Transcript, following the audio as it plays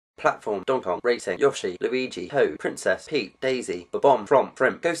Platform, Donkey Kong, Racing, Yoshi, Luigi, Toad, Princess, Peach, Daisy, Bomb, From,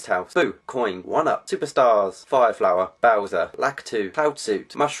 Shrimp, Ghost House, Boo, Coin, 1-Up, Superstars, Fireflower, Bowser, Lakitu, Cloud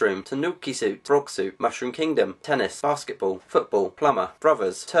Suit, Mushroom, Tanuki Suit, Frog Suit, Mushroom Kingdom, Tennis, Basketball, Football, Plumber,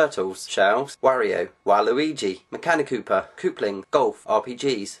 Brothers, Turtles, Shells, Wario, Waluigi, Mechanic Koopa, Koopling, Golf,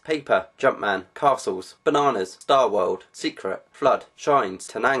 RPGs, Paper, Jumpman, Castles, Bananas, Star World, Secret, Flood, Shines,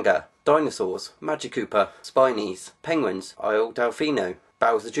 Tananga, Dinosaurs, Magikoopa, Spinies, Penguins, Isle Delfino,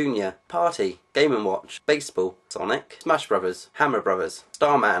 Bowser Jr., Party, Game & Watch, Baseball, Sonic, Smash Brothers, Hammer Brothers,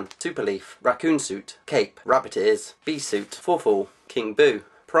 Starman, Super Leaf, Raccoon Suit, Cape, Rabbit Ears, Bee Suit, Fawful, King Boo,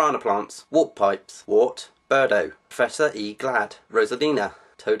 Piranha Plants, Warp Pipes, Wart, Birdo, Professor E. Glad, Rosalina,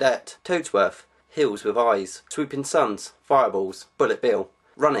 Toadette, Toadsworth, Hills with Eyes, Swooping Suns, Fireballs, Bullet Bill,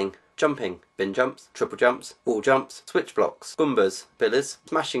 Running, Jumping, Bin Jumps, Triple Jumps, Wall Jumps, Switch Blocks, Goombas, Billers,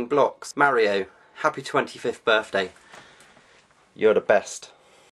 Smashing Blocks, Mario, Happy 25th birthday. You're the best.